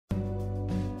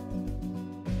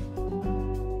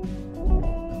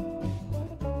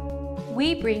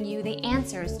we bring you the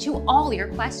answers to all your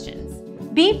questions.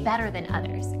 Be better than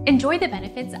others. Enjoy the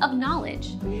benefits of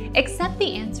knowledge. Accept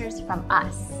the answers from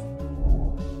us.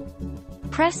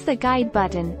 Press the guide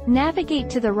button, navigate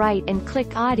to the right and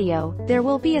click audio. There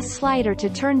will be a slider to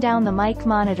turn down the mic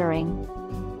monitoring.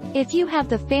 If you have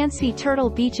the fancy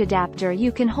Turtle Beach adapter,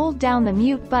 you can hold down the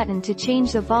mute button to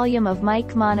change the volume of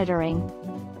mic monitoring.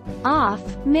 Off,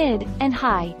 mid, and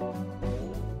high.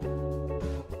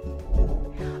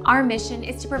 Our mission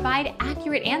is to provide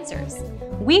accurate answers.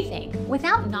 We think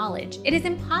without knowledge, it is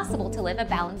impossible to live a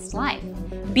balanced life.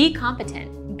 Be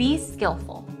competent, be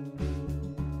skillful.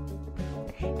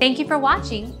 Thank you for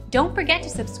watching. Don't forget to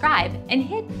subscribe and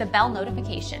hit the bell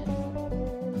notification.